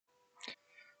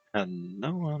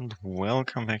Hello and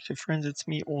welcome back to friends. It's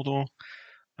me, Odo.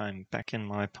 I'm back in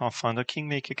my Pathfinder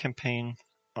Kingmaker campaign.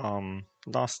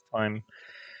 Last time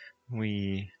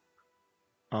we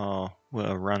were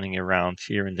running around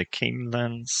here in the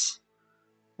Camelands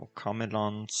or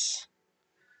Camelons.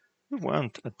 We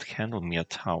weren't at Candlemere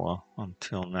Tower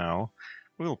until now.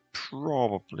 We'll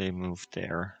probably move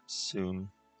there soon.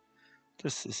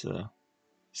 This is a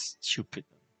stupid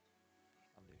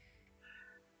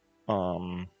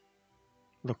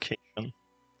location.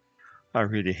 I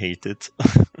really hate it.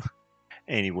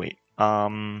 Anyway,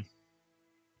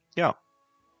 yeah.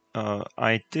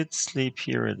 I did sleep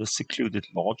here at a secluded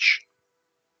lodge,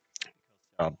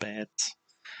 bed,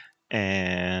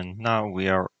 and now we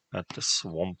are at the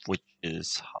swamp, which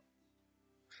is hot.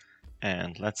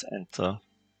 And let's enter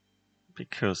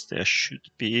because there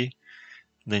should be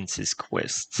Linzis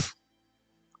quest.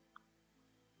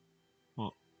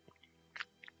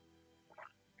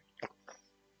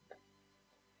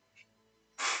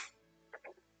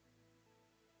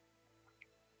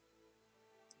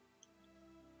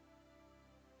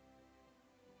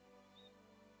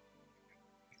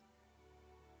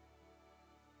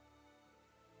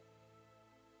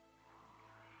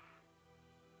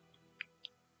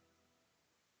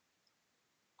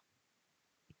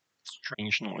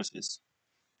 Strange noises.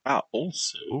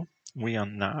 Also, we are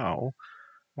now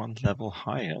one level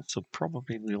higher, so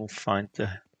probably we'll find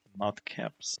the mud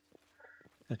caps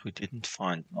that we didn't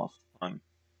find last time.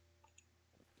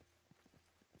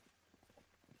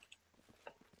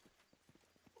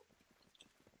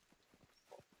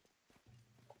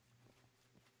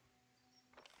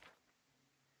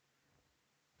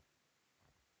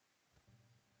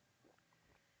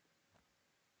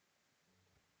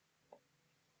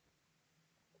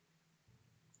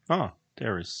 Ah,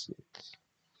 there is it.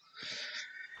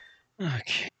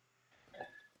 Okay.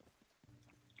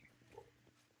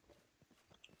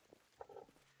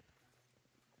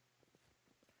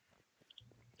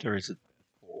 There is a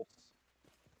horse.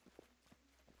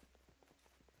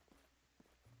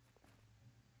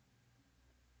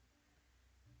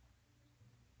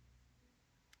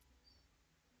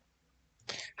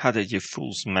 How did you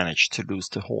fools manage to lose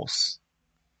the horse?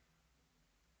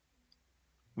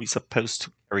 We supposed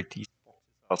to carry these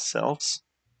boxes ourselves?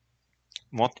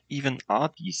 What even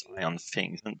are these iron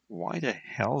things, and why the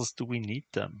hells do we need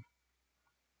them?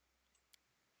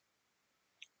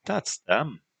 That's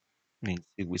them, Lindsay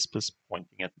whispers,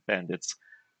 pointing at the bandits,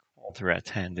 caught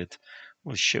red-handed.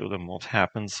 We'll show them what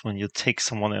happens when you take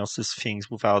someone else's things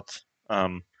without,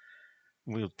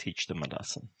 we'll teach them a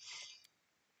lesson.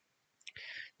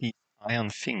 These iron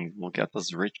things will get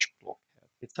us rich, Blockhead.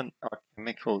 It's an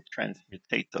alchemical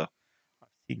transmutator. I've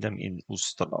seen them in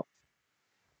Ustalav.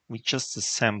 We just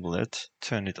assemble it,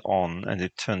 turn it on, and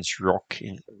it turns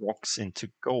rocks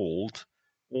into gold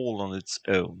all on its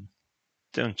own.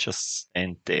 Don't just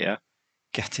stand there.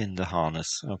 Get in the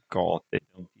harness. Oh God, they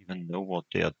don't even know what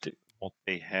what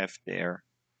they have there.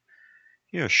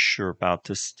 You're sure about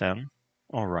this then?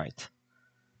 All right.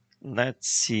 Let's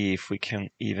see if we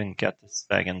can even get this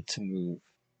wagon to move.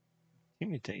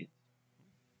 Intimidate.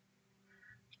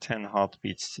 10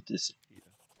 heartbeats to disappear.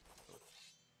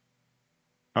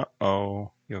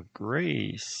 Uh-oh, your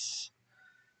grace.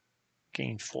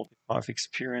 Gain 45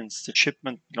 experience. The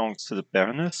shipment belongs to the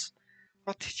Baroness.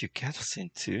 What did you get us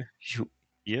into, you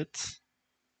idiot?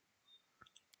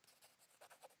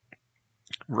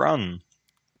 Run!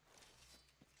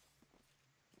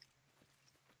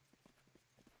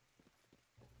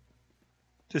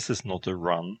 This is not a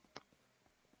run.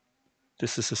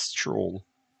 This is a stroll.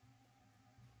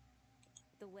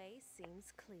 The way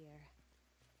seems clear.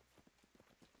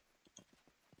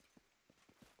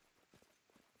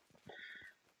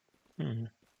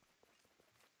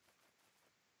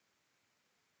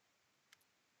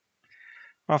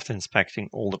 After inspecting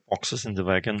all the boxes in the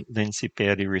wagon, Lindsay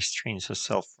barely restrains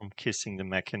herself from kissing the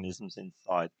mechanisms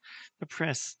inside. The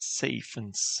press safe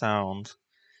and sound.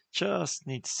 Just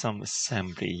needs some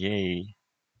assembly, yay.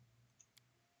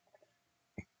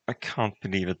 I can't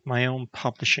believe it. My own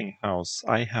publishing house.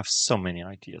 I have so many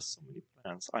ideas, so many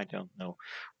plans. I don't know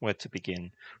where to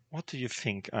begin. What do you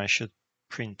think I should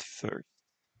print first?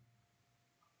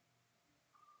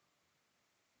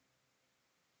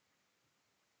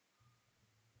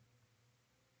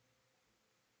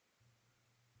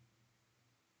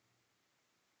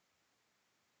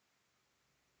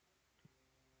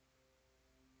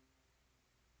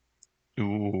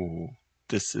 Ooh,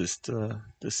 this is the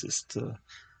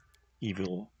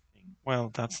evil thing.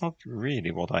 Well, that's not really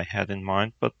what I had in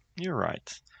mind, but you're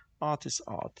right. Art is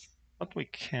art. But we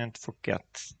can't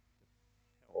forget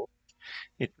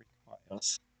it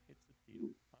requires. It's a deal.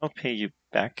 I'll pay you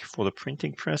back for the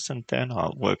printing press, and then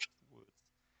I'll work towards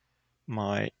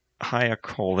my higher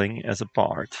calling as a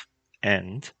bard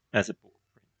and as a book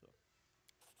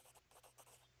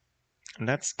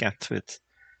printer. Let's get to it.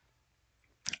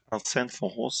 I'll send for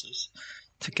horses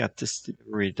to get this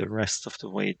delivery the rest of the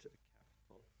way to the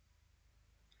capital.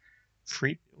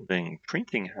 Free building,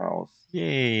 printing house.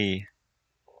 Yay!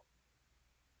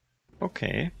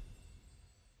 Okay.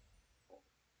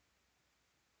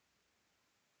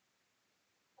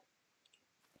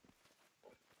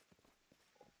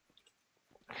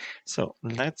 So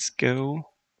let's go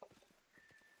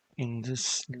in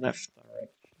this left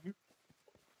direction.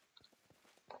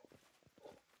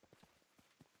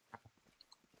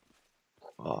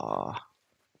 Ah,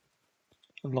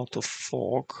 a lot of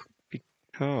fog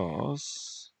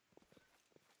because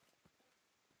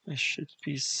there should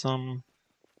be some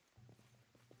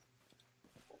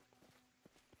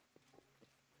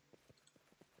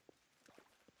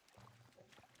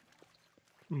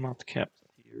mudcaps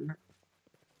here.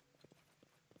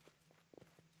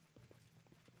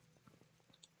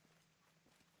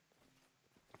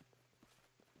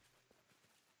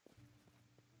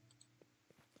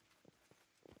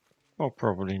 Or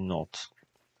probably not.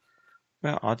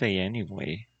 Where are they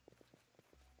anyway?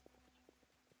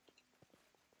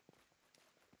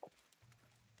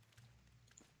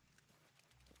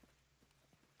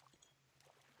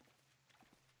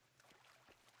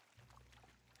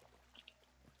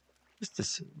 Is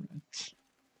this a rat?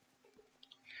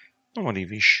 Normally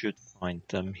we should find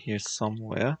them here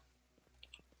somewhere.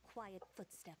 Quiet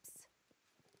footsteps.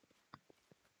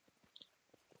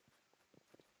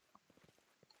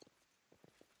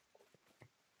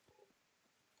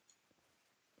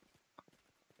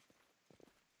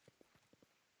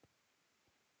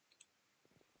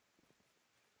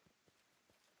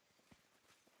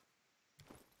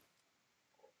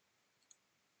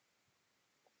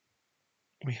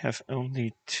 We have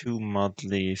only 2 mud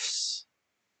leaves.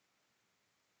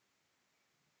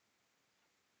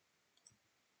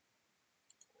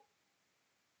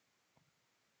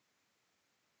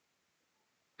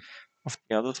 Of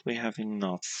the others we have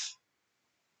enough.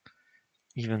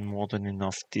 Even more than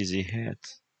enough dizzy head.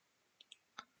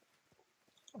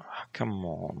 Ah, come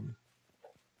on.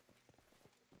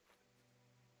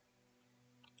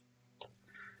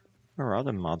 Where are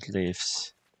the mud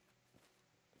leaves?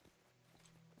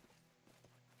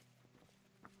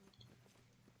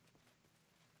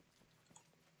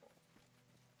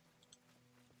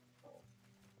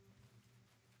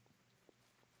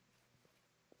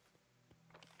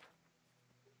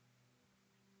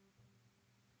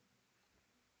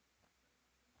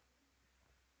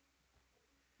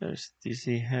 There's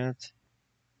dizzy head.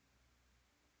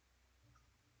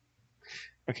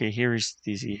 Okay, here is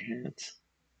dizzy head.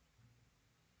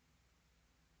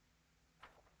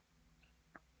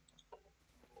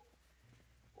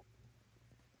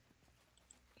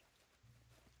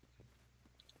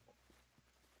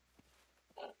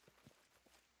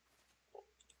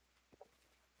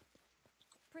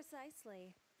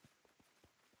 Precisely.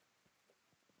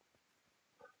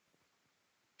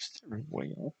 Is there a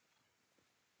way up?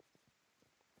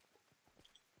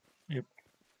 Yep.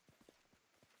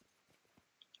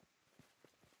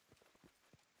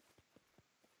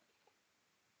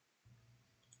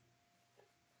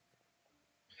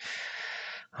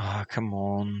 Ah, come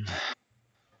on.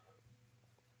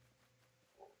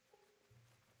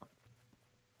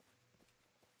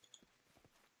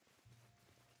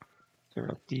 There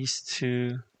are these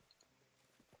 2.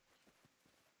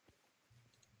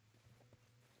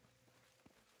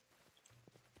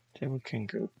 Then we can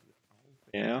go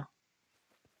there.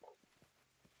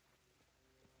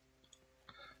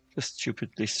 The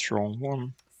stupidly strong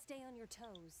one. Stay on your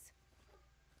toes.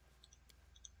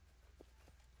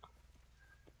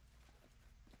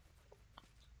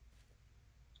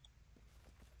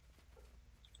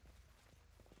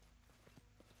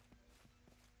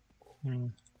 Hmm.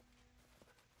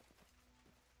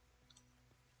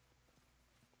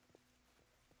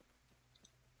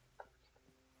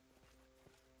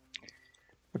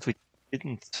 But we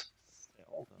didn't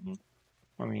sell them.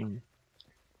 I mean,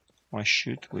 why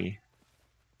should we?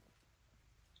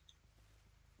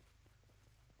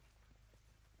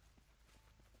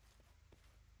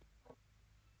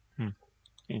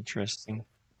 Interesting.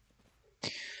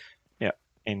 Yeah,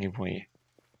 anyway.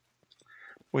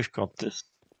 We've got this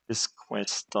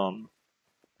quest done.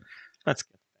 Let's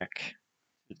get back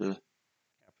to the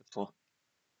capital.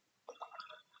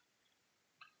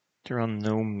 There are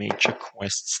no major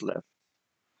quests left.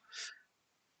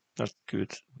 That's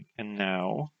good. We can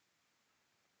now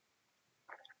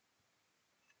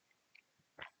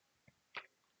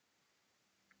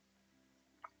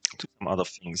some other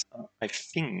things. I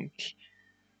think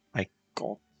I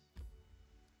got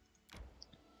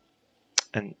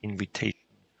an invitation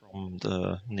from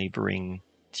the neighboring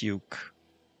duke.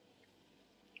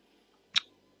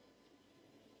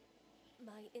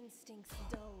 My instincts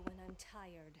dull when I'm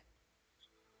tired.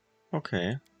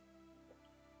 Okay.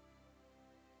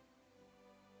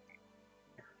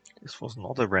 This was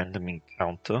not a random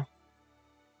encounter.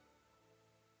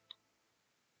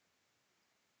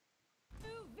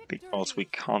 Because we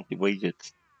can't evade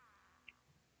it.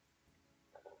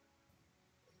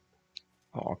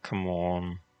 Oh, come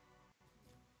on.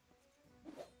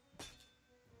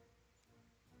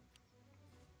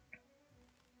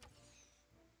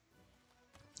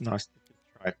 Nice that you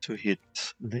tried to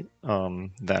hit the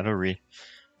Valerie.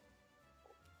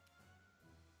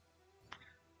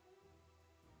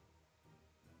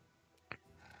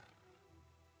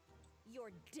 Your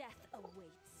death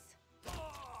awaits.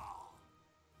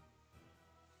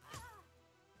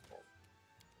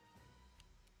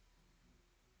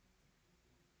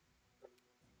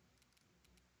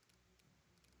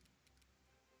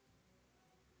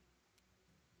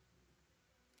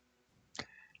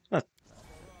 That's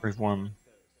everyone.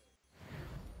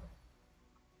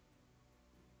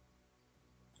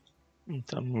 And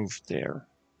I'll move there.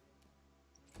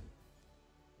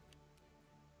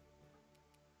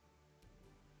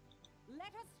 Let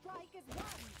us strike as one.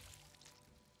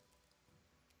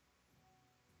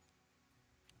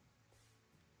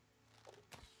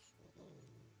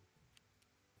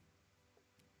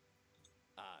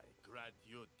 I grant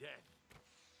you death.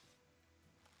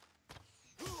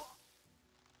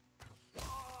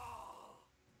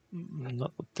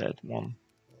 Not a dead one.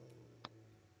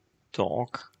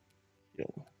 Dog.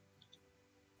 Kill.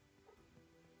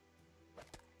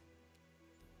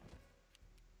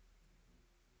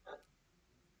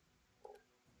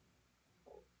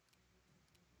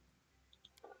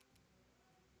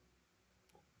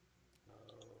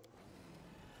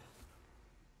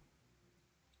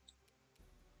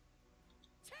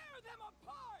 Tear them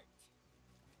apart!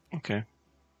 Okay.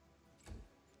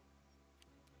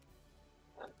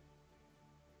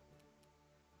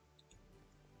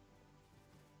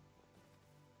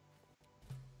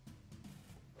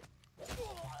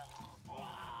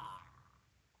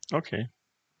 Okay.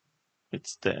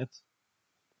 It's dead.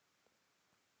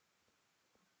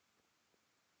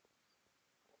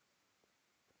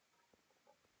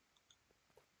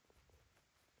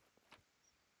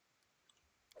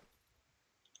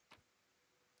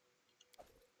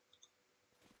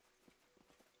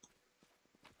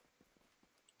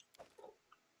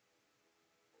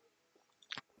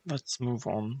 Let's move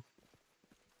on.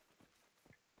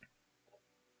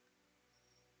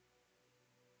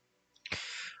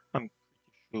 I'm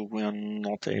pretty sure we are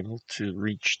not able to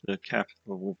reach the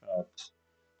capital without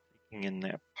taking a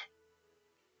nap.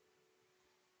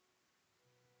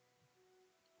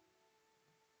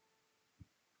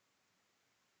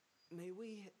 May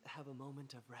we have a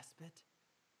moment of respite?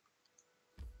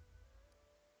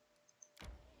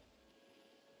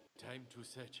 Time to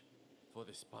search for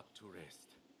the spot to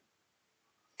rest.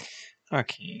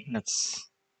 Okay, let's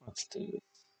do this.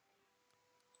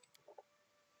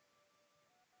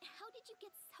 How did you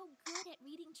get so good at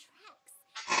reading tracks?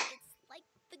 It's like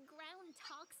the ground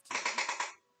talks to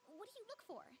you. What do you look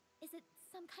for? Is it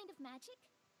some kind of magic?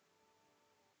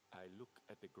 I look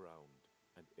at the ground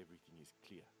and everything is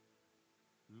clear.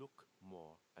 Look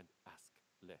more and ask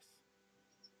less.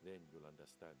 Then you'll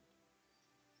understand.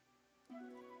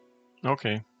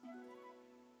 Okay.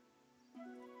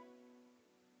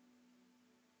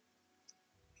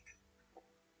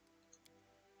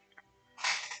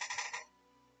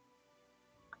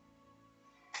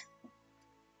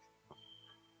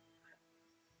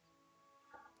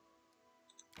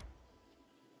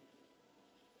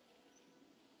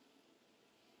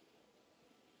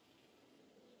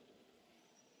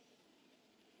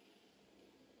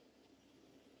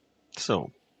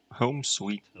 So, home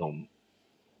sweet home.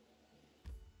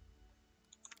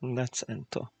 Let's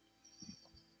enter.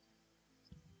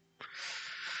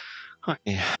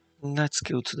 Okay, let's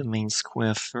go to the main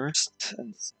square first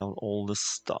and sell all the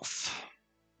stuff.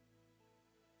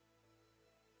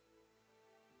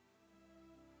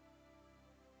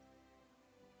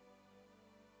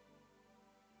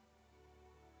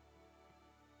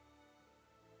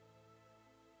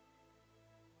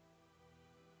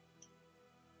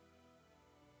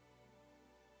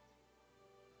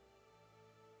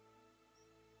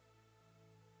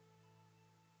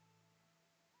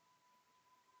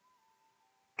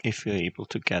 If you're able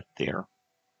to get there,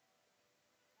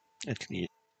 at least.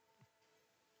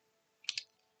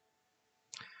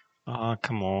 Ah,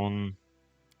 come on.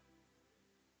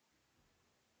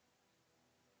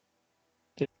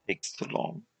 This takes too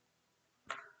long.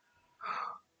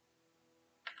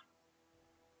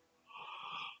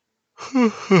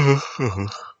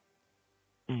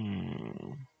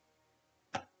 Hmm.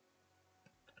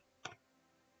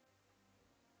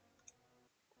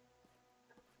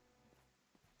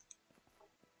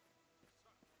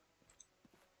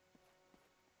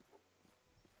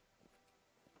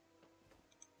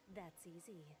 That's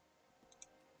easy.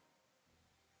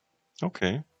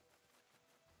 Okay.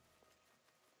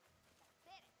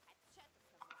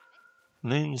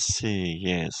 Lindsay,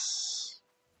 yes.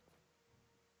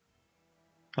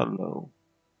 Hello.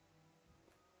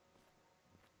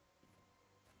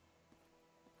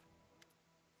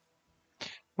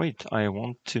 Wait, I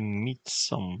want to meet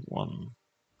someone.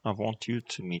 I want you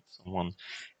to meet someone.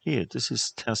 Here, this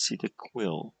is Tessie the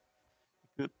Quill.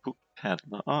 Good book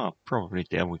peddler. Ah, probably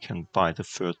there we can buy the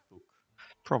third book.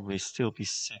 Probably still be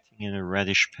sitting in a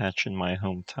radish patch in my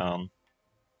hometown.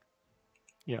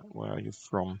 Yeah, where are you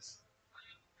from?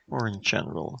 Or in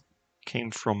general?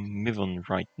 Came from Mivon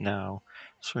right now.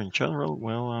 So in general,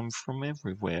 well, I'm from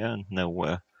everywhere and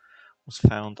nowhere. Was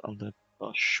found under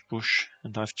bush,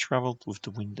 and I've traveled with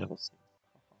the wind ever since.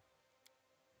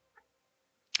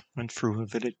 Went through a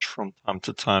village from time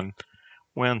to time.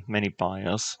 Weren't many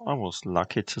buyers. I was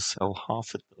lucky to sell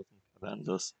half a dozen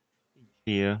calendars.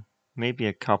 Here, maybe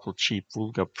a couple cheap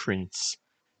vulgar prints.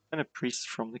 Then a priest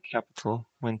from the capital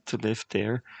went to live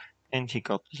there, and he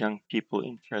got young people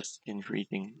interested in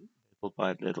reading little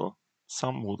by little.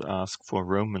 Some would ask for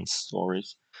romance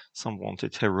stories, some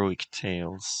wanted heroic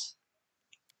tales.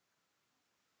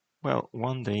 Well,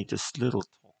 one day this little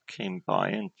tot came by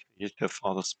and traded her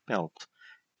father's belt,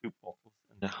 2 bottles,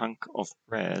 and a hunk of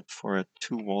bread for a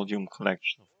 2-volume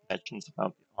collection of legends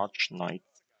about the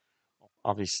Arch-Knights of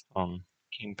Avistan.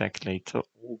 Came back later,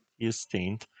 all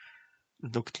tear-stained.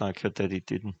 Looked like her daddy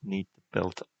didn't need the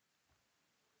belt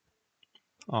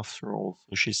after all,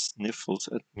 so she sniffles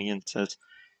at me and says,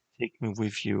 "Take me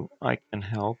with you, I can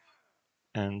help,"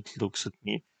 and looks at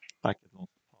me like an old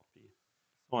puppy.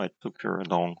 So I took her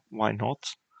along. Why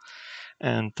not?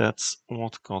 And that's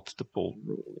what got the ball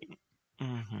rolling.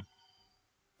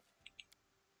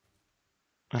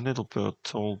 A little bird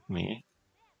told me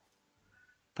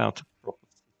about the property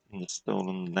in the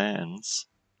stolen lands.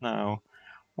 Now,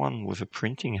 one with a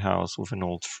printing house with an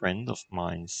old friend of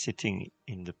mine sitting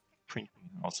in the printing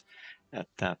house at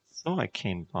that. So I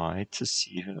came by to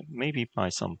see her, maybe buy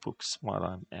some books while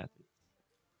I'm at it.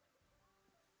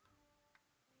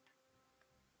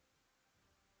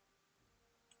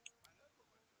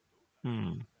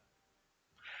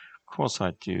 Of course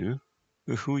I do.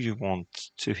 Who you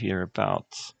want to hear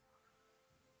about?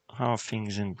 How are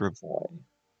things in Brevoy?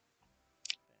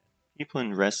 People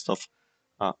in Restov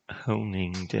are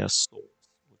honing their swords.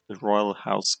 With the royal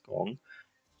house gone,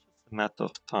 it's just a matter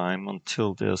of time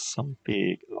until there's some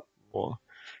big uproar.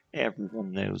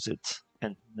 Everyone knows it,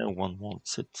 and no one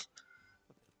wants it.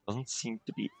 But there doesn't seem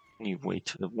to be any way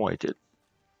to avoid it.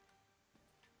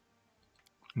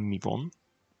 Mivon?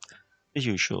 The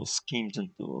usual schemes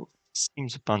and duels.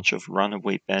 Seems a bunch of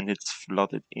runaway bandits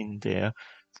flooded in there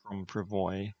from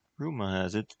Brevoy. Rumor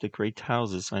has it the great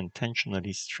houses are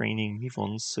intentionally straining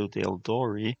Mivon so the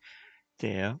Eldori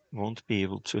there won't be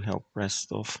able to help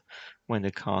Restov when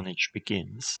the carnage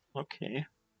begins. Okay,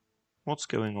 what's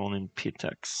going on in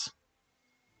Pitax?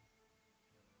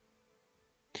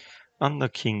 Under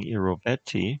King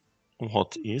Irovetti,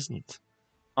 what isn't?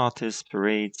 Artists,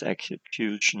 parades,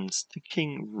 executions, the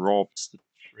king robs the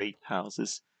trade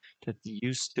houses that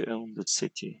used to own the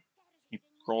city. He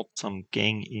brought some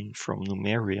gang in from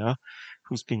Numeria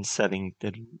who's been selling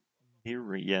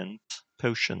deliriant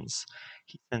potions.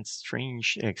 He sent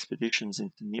strange expeditions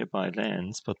into nearby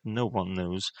lands, but no one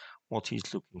knows what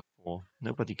he's looking for.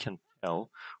 Nobody can tell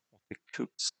what the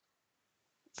cook's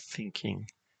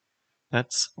thinking.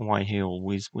 That's why he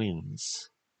always wins.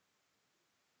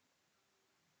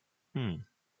 Hmm.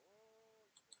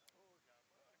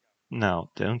 Now,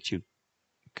 don't you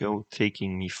go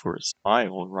taking me for a spy,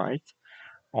 all right?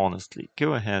 Honestly,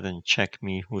 go ahead and check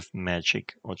me with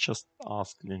magic or just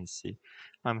ask Lindsay.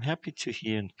 I'm happy to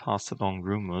hear and pass along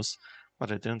rumors,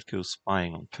 but I don't go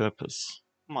spying on purpose.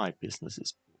 My business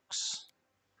is books.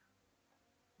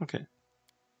 Okay.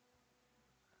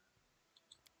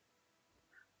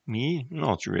 Me?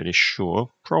 Not really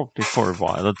sure. Probably for a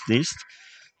while at least.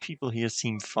 People here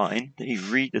seem fine. They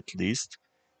read at least.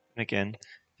 And again,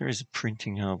 there is a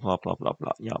printing blah blah blah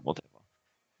blah. Yeah, whatever.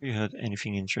 Have you heard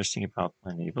anything interesting about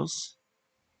my neighbors?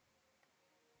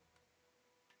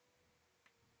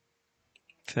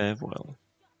 Farewell.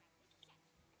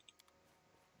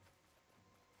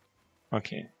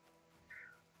 Okay.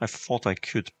 I thought I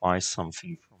could buy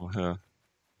something from her.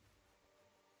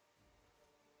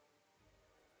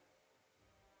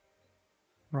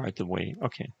 Right away.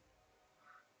 Okay.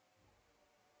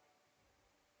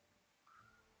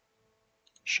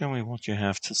 Show me what you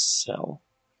have to sell.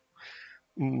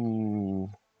 Ooh.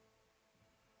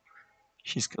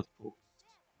 She's got books.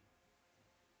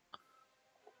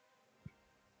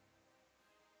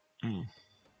 Mm.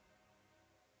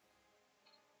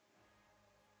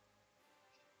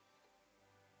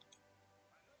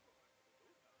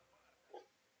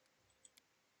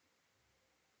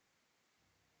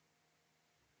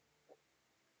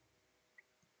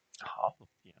 Half of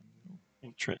the animal.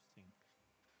 Interesting.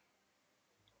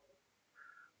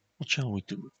 What shall we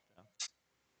do with that?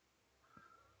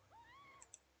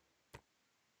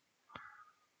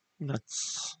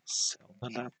 Let's sell the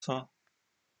letter.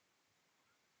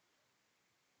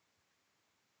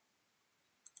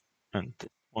 And this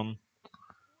one.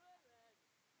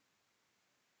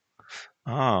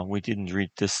 Ah, we didn't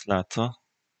read this letter.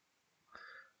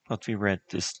 But we read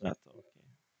this letter. Okay.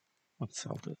 Let's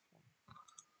sell this one.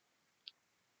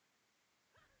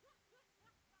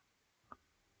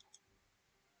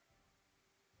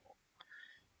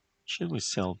 Should we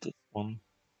sell this one?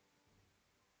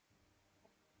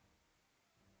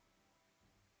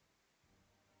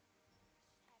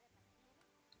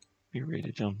 We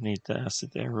really don't need the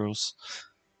acid arrows.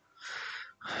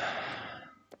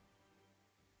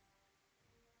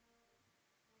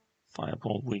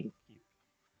 Fireball we'll keep.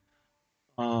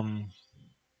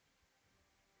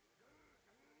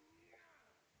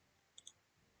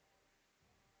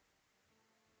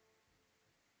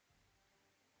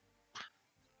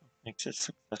 Makes a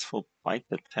successful bite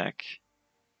attack.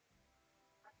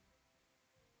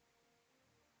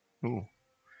 Ooh,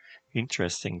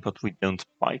 interesting, but we don't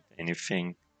bite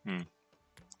anything.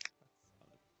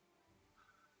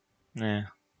 Nah.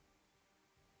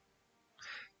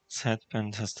 This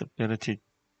headband has the ability to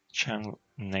channel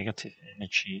negative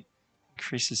energy.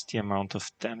 Increases the amount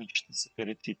of damage this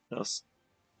ability does.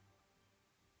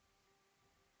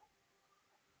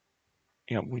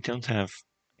 Yeah, we don't have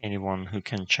anyone who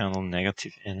can channel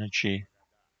negative energy.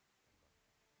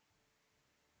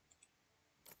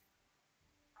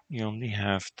 You only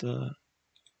have the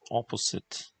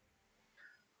opposite.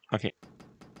 Okay.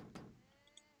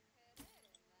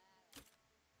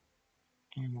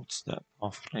 What's that?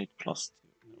 Half plate plus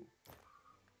 2. No.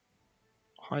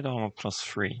 Hide armor plus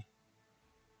 3.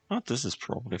 Oh, this is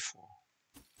probably for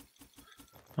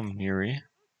Amiri.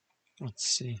 Let's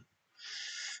see.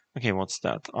 Okay, what's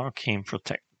that? Arcane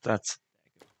Protect. That's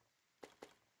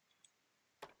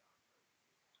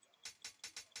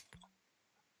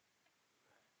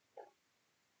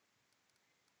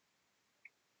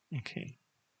okay.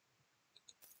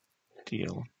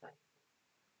 Deal.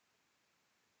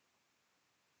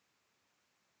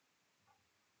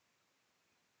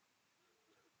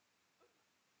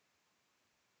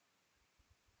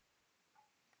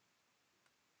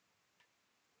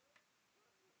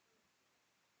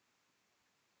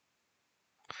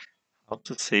 How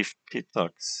to save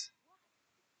Pitax.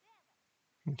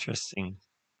 Interesting.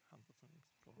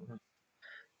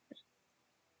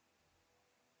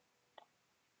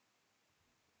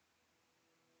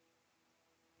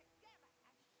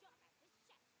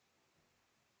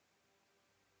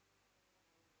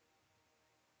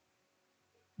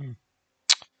 Hmm.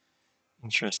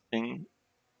 Interesting.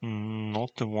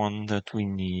 Not the one that we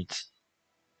need.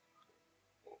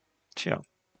 Yeah.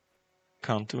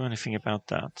 Can't do anything about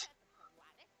that.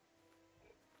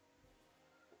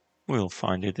 We'll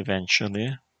find it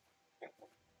eventually.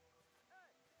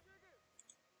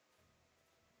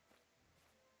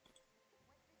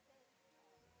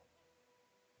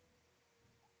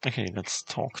 Okay, let's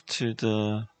talk to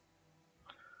the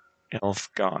elf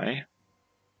guy.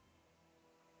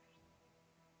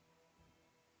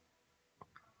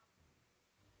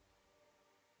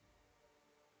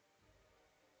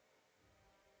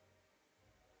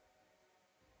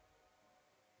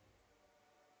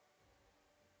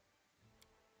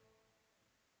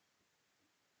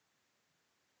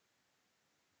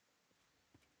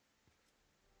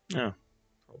 No,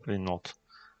 probably not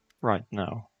right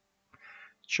now.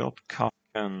 Job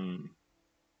Kafkan.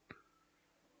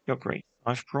 You're great.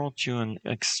 I've brought you an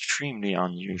extremely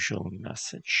unusual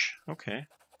message. Okay.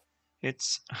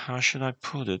 It's, how should I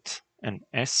put it, an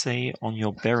essay on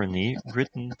your barony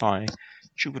written by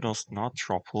Jubilosts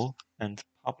and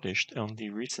published only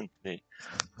recently.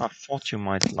 I thought you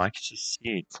might like to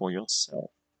see it for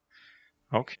yourself.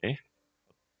 Okay.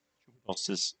 Jubilosts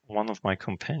is one of my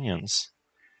companions.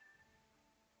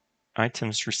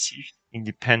 Items received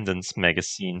Independence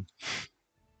magazine.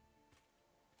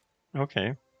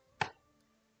 Okay.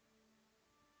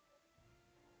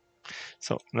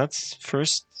 So let's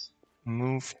first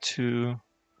move to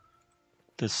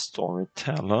the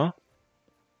storyteller.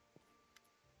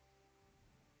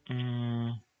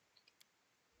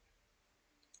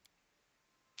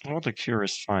 What a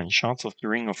curious find. Shards of the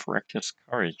Ring of Reckless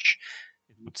Courage,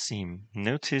 it would seem.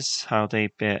 Notice how they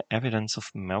bear evidence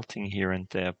of melting here and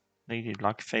there. Lady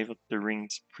Luck favored the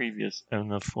ring's previous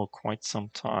owner for quite some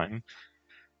time,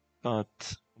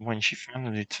 but when she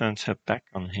finally turned her back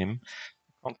on him,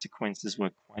 the consequences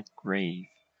were quite grave.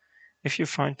 If you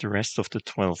find the rest of the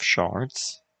 12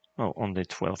 shards, well, only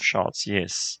 12 shards,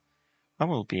 yes, I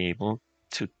will be able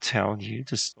to tell you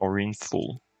the story in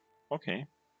full. Okay.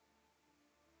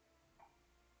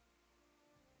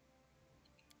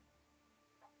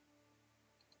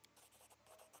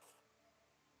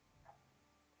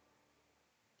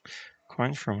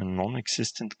 Coin from a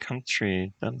non-existent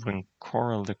country that when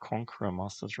Coral the Conqueror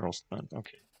mastered Rostland.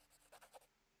 Okay.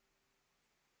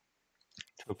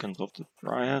 Tokens of the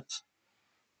Dryad.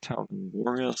 Talon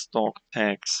Warriors, dog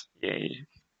tags. Yay.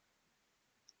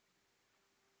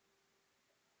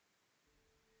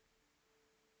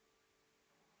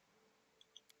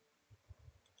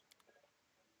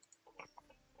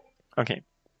 Okay.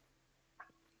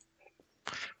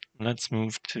 Let's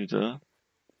move to the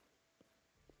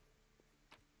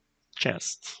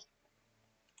chest.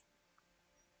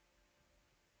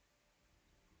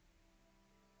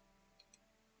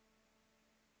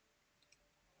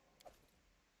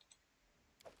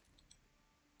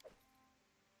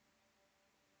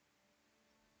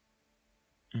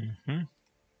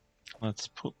 Let's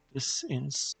put this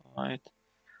inside.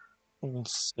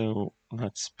 Also,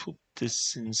 let's put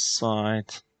this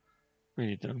inside.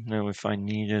 Really don't know if I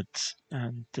need it.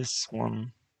 And this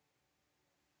one.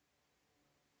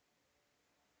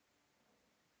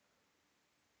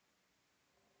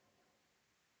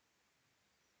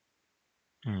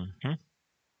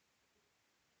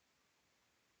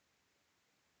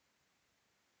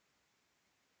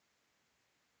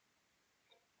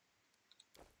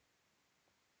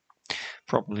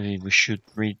 Probably we should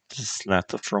read this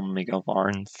letter from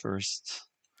Megavarn first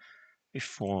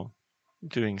before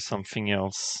doing something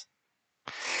else.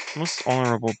 Most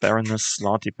Honorable Baroness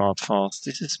Sladibardfast,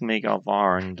 this is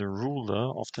Megavarn, the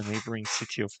ruler of the neighboring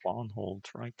city of Varnhold,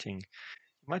 writing.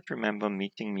 You might remember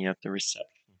meeting me at the reception.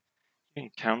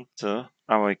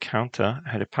 Our encounter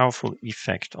had a powerful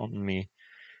effect on me.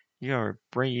 You are a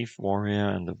brave warrior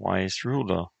and a wise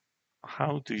ruler.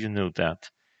 How do you know that?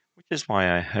 Which is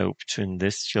why I hope to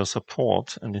enlist your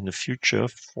support and in the future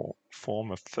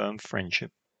form a firm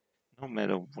friendship. No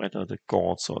matter whether the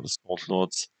gods or the Sword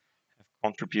Lords have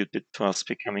contributed to us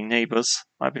becoming neighbors,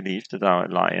 I believe that our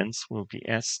alliance will be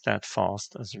as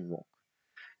steadfast as a rock.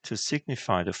 To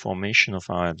signify the formation of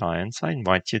our alliance, I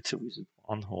invite you to visit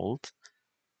Arnhold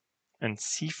and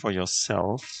see for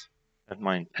yourself that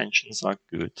my intentions are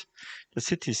good. The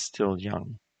city is still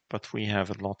young, but we have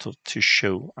a lot to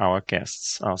show our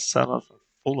guests. Our cellars are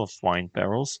full of wine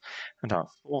barrels, and our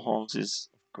storehouses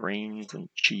of grains and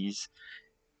cheese.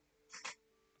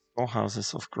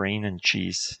 Storehouses of grain and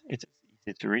cheese. It is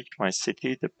easy to reach my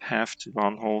city. The path to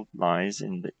Arnhold lies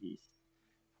in the east,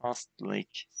 past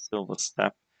Lake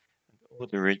Silverstep, and over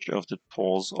the ridge of the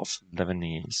Tors of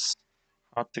Lebanese.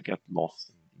 Hard to get lost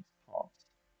in these parts.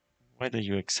 Whether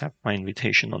you accept my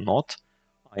invitation or not,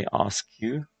 I ask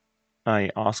you,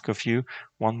 I ask of you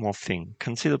one more thing.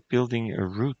 Consider building a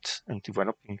route and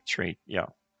developing trade. Yeah,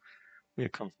 we are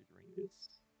considering this.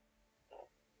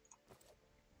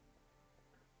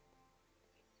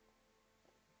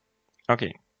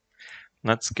 Okay,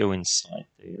 let's go inside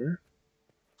there.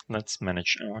 Let's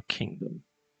manage our kingdom.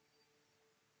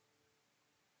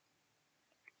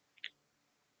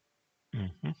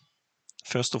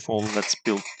 First of all, let's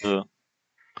build the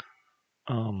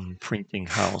printing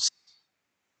house.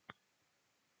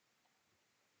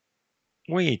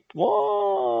 Wait,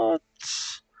 what?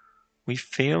 We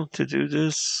failed to do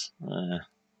this?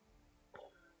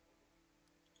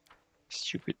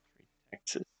 Stupid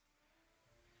taxes.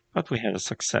 But we had a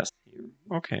success here.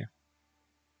 Okay.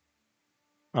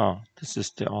 Oh, this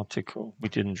is the article. We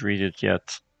didn't read it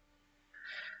yet.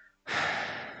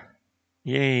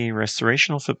 Yay,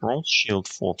 restoration of the Bronze Shield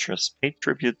Fortress. Pay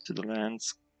tribute to the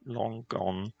land's long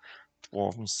gone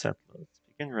dwarven settlers.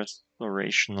 Begin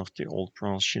restoration of the old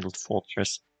Bronze Shield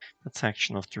Fortress. That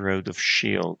section of the Road of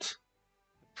Shield.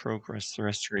 Progress the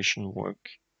restoration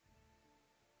work.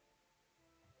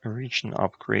 A region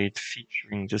upgrade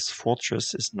featuring this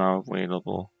fortress is now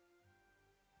available.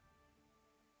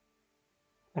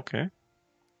 Okay.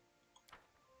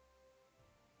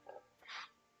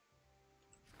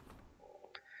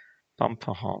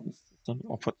 Bumper harvest. An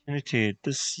opportunity.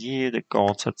 This year the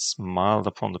gods had smiled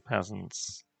upon the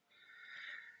peasants.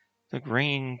 The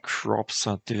grain crops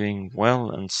are doing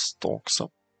well and stalks are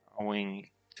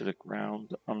bowing to the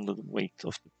ground under the weight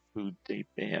of the food they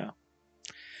bear.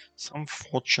 Some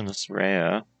fortune is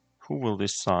rare. Who will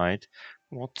decide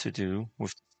what to do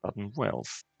with the sudden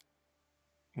wealth?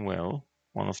 Well,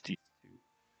 one of these two.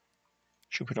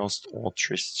 Jubilosts or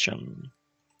Christian.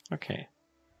 Okay.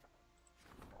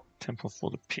 Temple for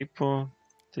the people.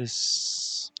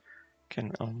 This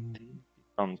can only be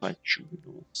done by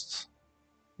Jubilosts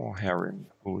or Harem,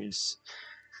 who is.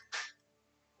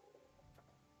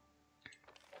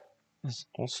 There's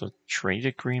also a trade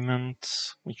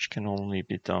agreement, which can only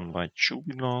be done by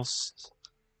Jubilost.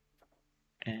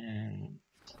 And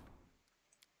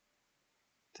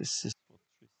this is for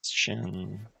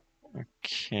Christian.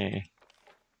 Okay.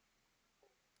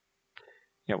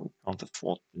 Yeah, we can't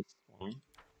afford this one.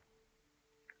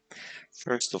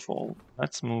 First of all,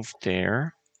 let's move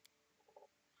there.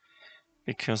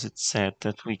 Because it said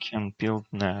that we can build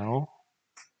now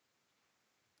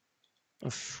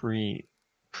a free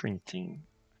printing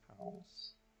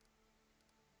house.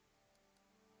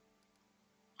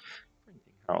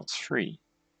 Printing house free.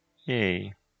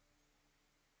 Yay.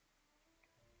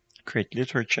 Create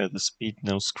literature at the speed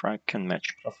no scribe can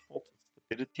match. +4 to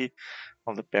stability,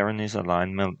 while the barony's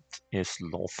alignment is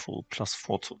lawful.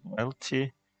 +4 to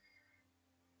loyalty,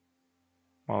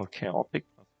 while chaotic.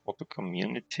 +4 to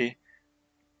community.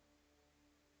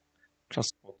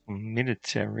 +4 to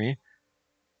military.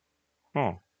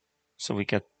 Oh, so we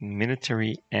get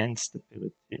military and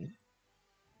stability.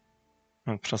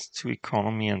 And +2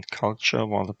 economy and culture,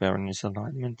 while the barony's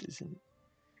alignment is in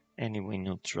any way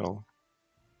neutral.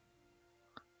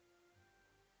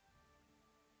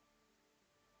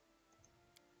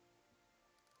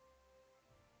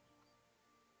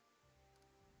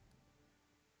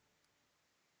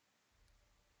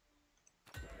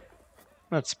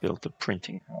 Let's build a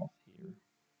printing house here.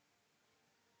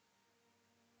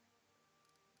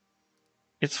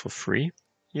 It's for free.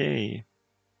 Yay.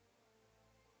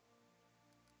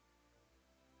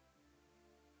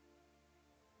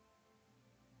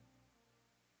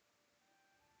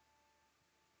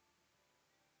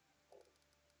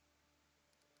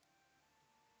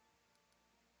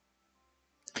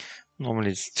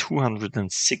 Normally it's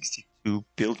 262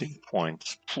 building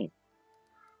points. Phew.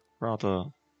 Rather.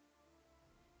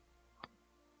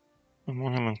 The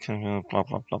monument can blah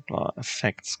blah blah blah.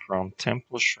 Effects: Ground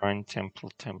Temple, Shrine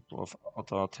Temple, Temple of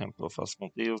Ada, Temple of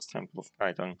Asmodeus, Temple of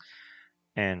Kaidan,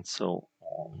 and so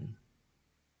on.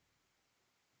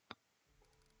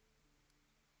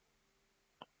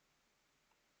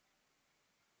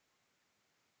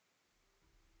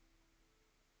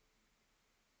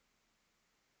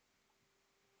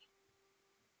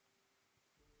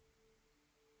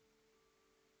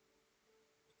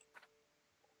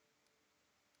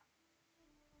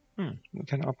 We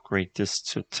can upgrade this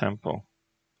to temple.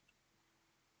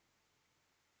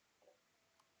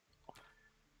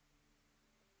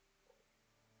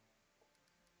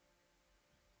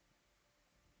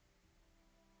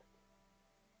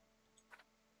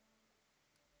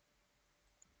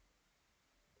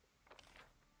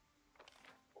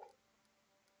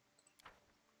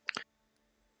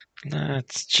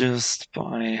 Let's just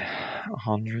buy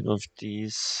 100 of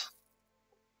these.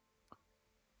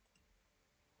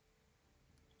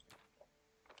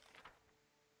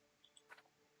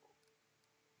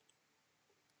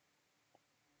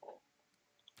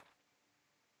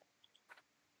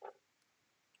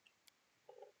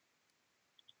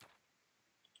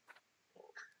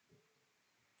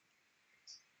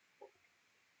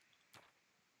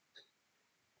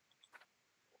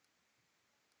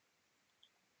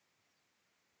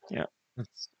 Yeah,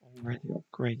 that's already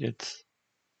upgraded.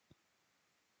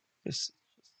 This is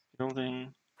just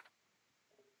building.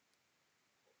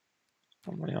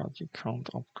 Lumberyard, you can't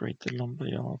upgrade the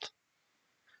lumberyard.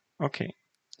 Okay,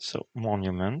 so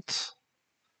monument.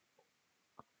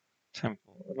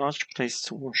 Temple, a large place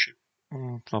to worship.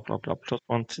 Blah blah blah.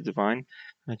 +1 to divine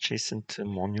when adjacent to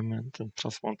monument, and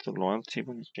 +1 to loyalty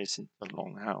when adjacent to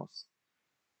longhouse.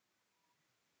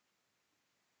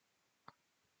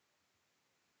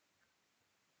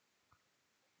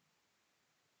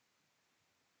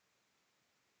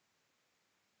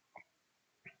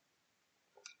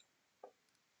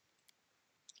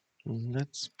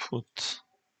 Let's put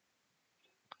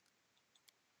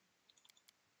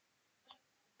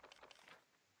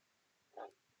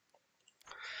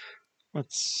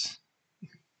Let's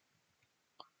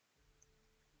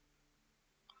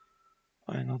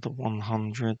buy another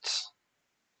 100.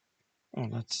 Oh,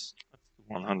 let's do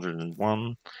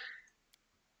 101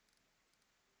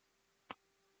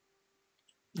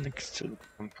 next to the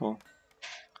temple.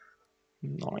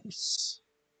 Nice.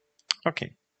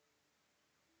 Okay.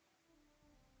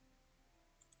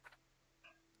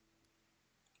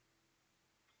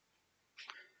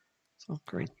 So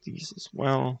upgrade these as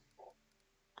well.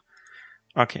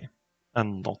 Okay. A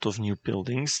lot of new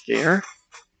buildings there.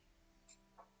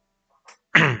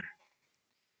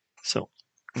 So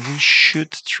we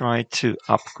should try to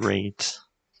upgrade.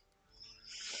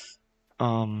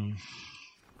 Let's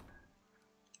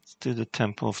do the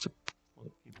temple of the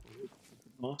people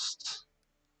lost.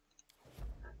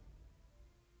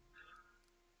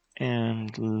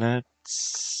 And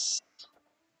let's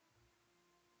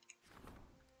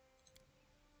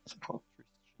support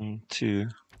Christian to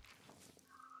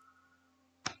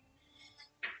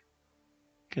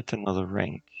get another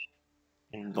rank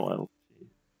in loyalty.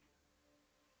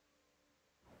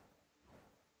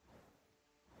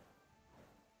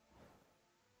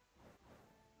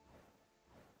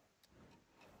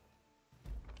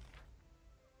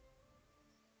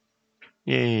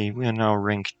 Yay, we are now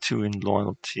rank 2 in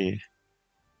loyalty.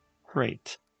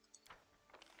 Great.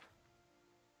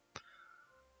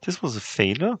 This was a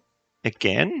failure?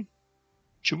 Again?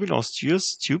 Jubilosts, you're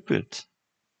stupid.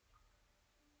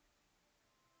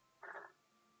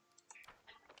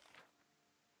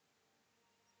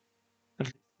 At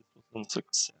least this was a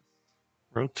success.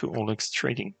 Road to Oleg's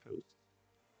trading post.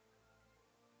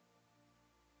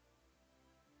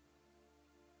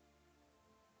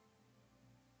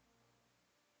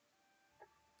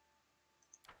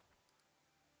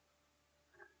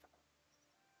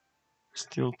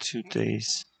 Still 2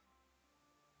 days.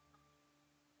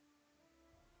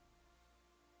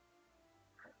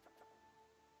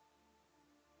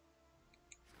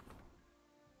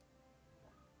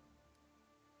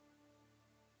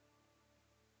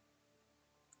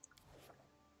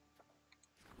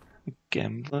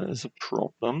 Gambler is a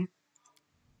problem.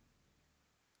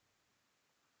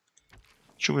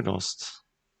 Jubilost,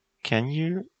 can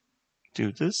you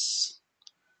do this?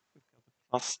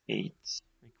 +8,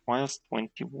 requires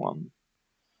 21.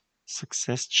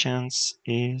 Success chance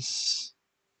is...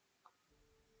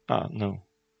 no,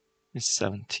 it's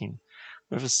 17.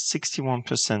 We have a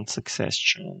 61% success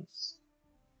chance.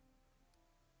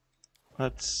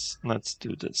 Let's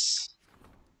do this.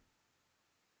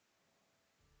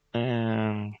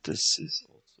 And this is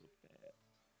also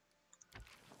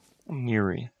bad.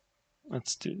 Miri,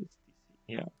 let's do this.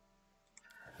 Yeah.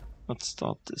 Let's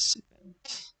start this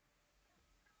event.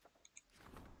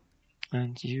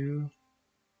 And you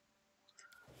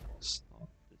start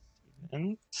this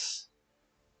event.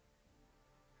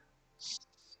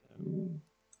 So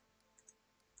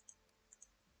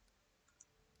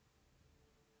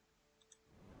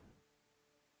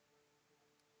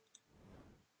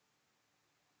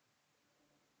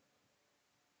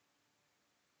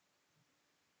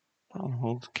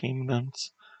Hold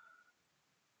Kingdoms,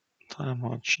 Time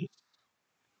Arches,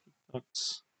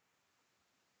 Ducks,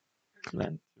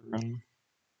 Glenthorne.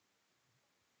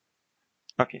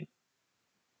 Okay.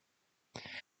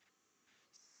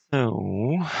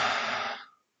 So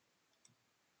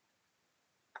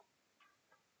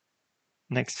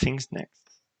next things next.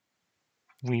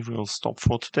 We will stop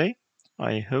for today.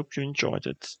 I hope you enjoyed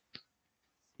it.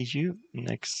 See you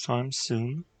next time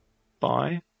soon.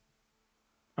 Bye.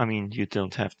 I mean, you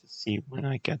don't have to see when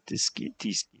I get these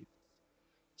gifts.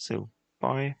 So,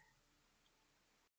 bye.